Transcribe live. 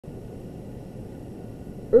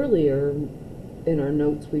Earlier in our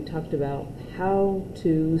notes we talked about how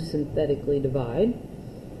to synthetically divide,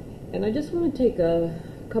 and I just want to take a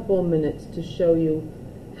couple of minutes to show you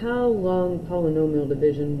how long polynomial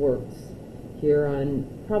division works here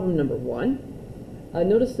on problem number 1.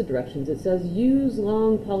 Notice the directions. It says use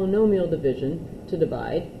long polynomial division to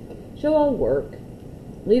divide, show all work,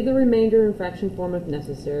 leave the remainder in fraction form if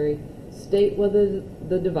necessary, state whether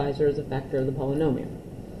the divisor is a factor of the polynomial.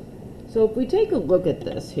 So if we take a look at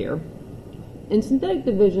this here, in synthetic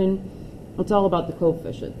division, it's all about the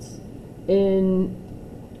coefficients. In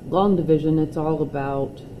long division, it's all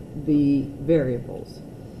about the variables.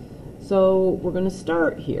 So we're going to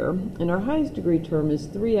start here, and our highest degree term is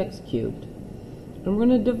 3x cubed. And we're going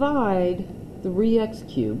to divide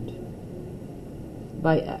 3x cubed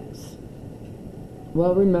by x.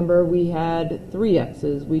 Well, remember we had 3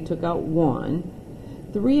 x's, we took out 1.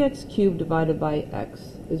 3x cubed divided by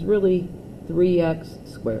x is really 3x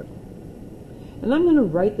squared. And I'm going to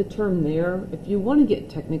write the term there. If you want to get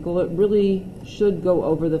technical, it really should go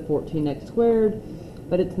over the 14x squared,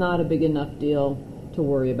 but it's not a big enough deal to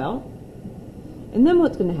worry about. And then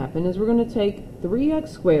what's going to happen is we're going to take 3x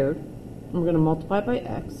squared, and we're going to multiply it by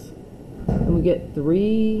x, and we get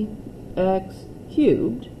 3x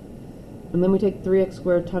cubed, and then we take 3x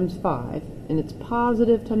squared times 5, and it's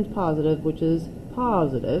positive times positive, which is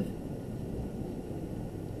positive.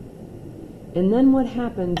 And then what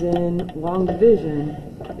happens in long division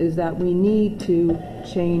is that we need to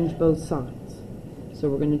change both signs. So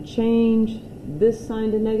we're going to change this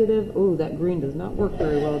sign to negative. Oh, that green does not work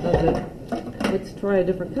very well, does it? Let's try a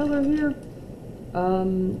different color here.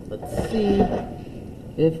 Let's see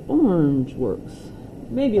if orange works.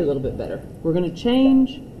 Maybe a little bit better. We're going to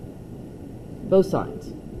change both signs.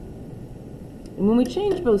 And when we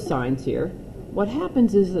change both signs here, what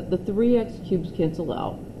happens is that the 3x cubes cancel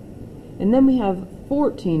out. And then we have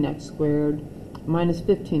 14x squared minus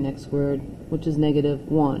 15x squared, which is negative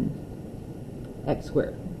 1x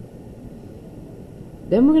squared.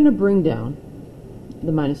 Then we're going to bring down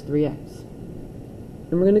the minus 3x.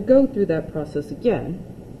 And we're going to go through that process again.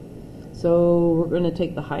 So we're going to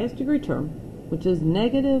take the highest degree term, which is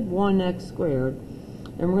negative 1x squared,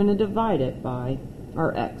 and we're going to divide it by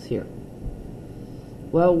our x here.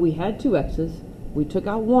 Well, we had 2 x's. We took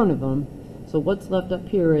out one of them. So what's left up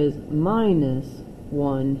here is minus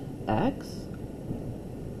 1x.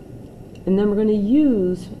 And then we're going to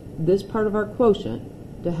use this part of our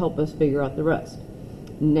quotient to help us figure out the rest.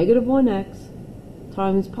 Negative 1x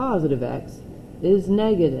times positive x is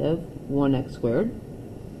negative 1x squared.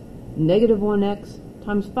 Negative 1x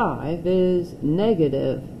times 5 is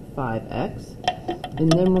negative 5x.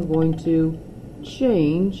 And then we're going to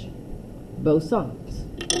change both sides.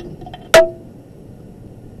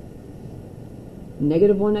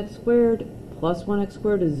 Negative 1x squared plus 1x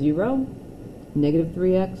squared is 0. Negative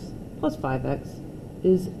 3x plus 5x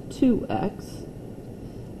is 2x.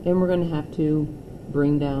 And we're going to have to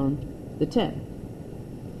bring down the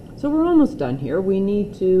 10. So we're almost done here. We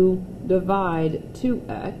need to divide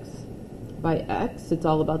 2x by x. It's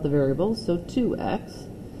all about the variables. So 2x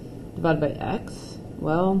divided by x.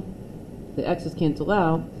 Well, the x's cancel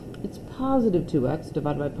out. It's positive 2x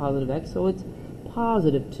divided by positive x, so it's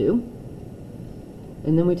positive 2.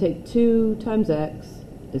 And then we take 2 times x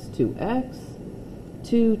is 2x.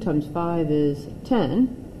 2 times 5 is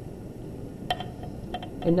 10.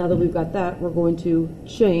 And now that we've got that, we're going to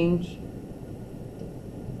change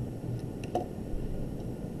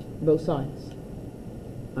both sides.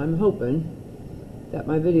 I'm hoping that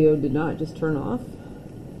my video did not just turn off.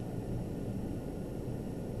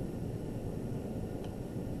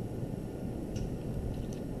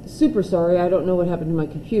 Super sorry, I don't know what happened to my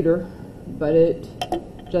computer, but it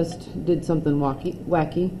just did something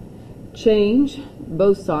wacky. Change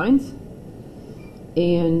both signs,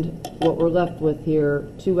 and what we're left with here,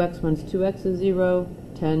 2x minus 2x is 0,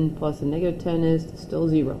 10 plus a negative 10 is still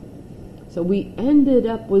 0. So we ended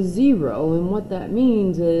up with 0, and what that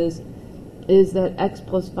means is that x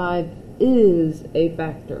plus 5 is a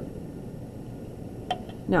factor.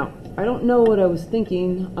 Now, I don't know what I was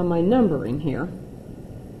thinking on my numbering here,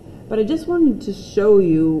 but I just wanted to show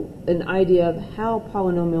you an idea of how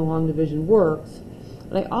polynomial long division works.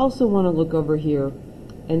 But I also want to look over here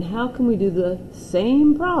and how can we do the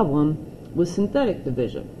same problem with synthetic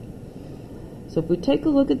division. So if we take a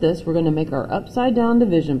look at this, we're going to make our upside down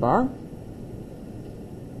division bar.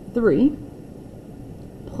 3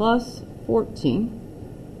 plus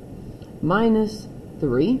 14 minus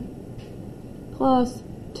 3 plus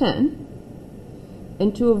 10.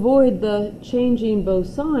 And to avoid the changing both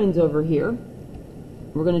signs over here,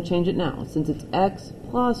 we're going to change it now. Since it's x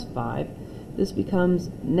plus 5, this becomes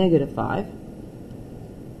negative 5.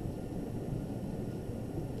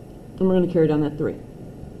 And we're going to carry down that 3.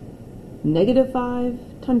 Negative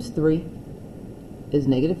 5 times 3 is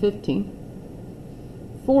negative 15.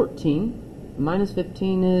 14 minus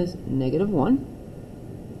 15 is negative 1.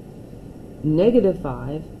 Negative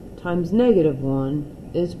 5 times negative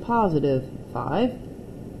 1 is positive 5.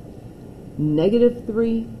 Negative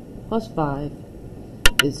 3 plus 5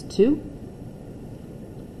 is 2.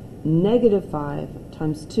 Negative 5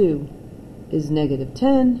 times 2 is negative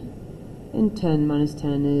 10. And 10 minus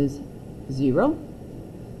 10 is 0.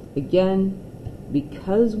 Again,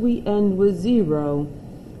 because we end with 0,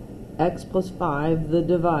 x plus 5, the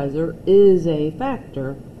divisor, is a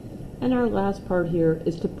factor. And our last part here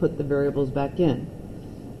is to put the variables back in.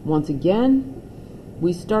 Once again,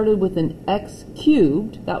 we started with an x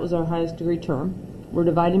cubed. That was our highest degree term. We're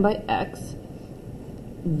dividing by x.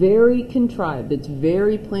 Very contrived. It's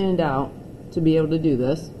very planned out to be able to do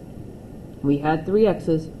this. We had 3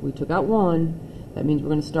 x's. We took out 1. That means we're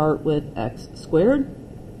going to start with x squared,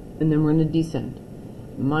 and then we're going to descend.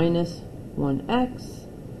 Minus 1x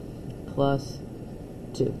plus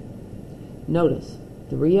 2. Notice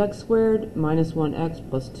 3x squared minus 1x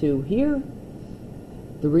plus 2 here.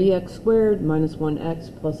 3x squared minus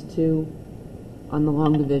 1x plus 2 on the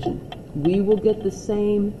long division. We will get the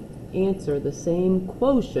same answer, the same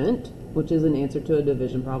quotient, which is an answer to a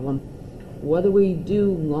division problem, whether we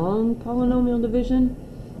do long polynomial division,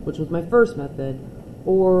 which was my first method,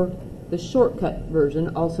 or the shortcut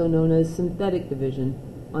version, also known as synthetic division,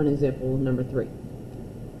 on example number 3.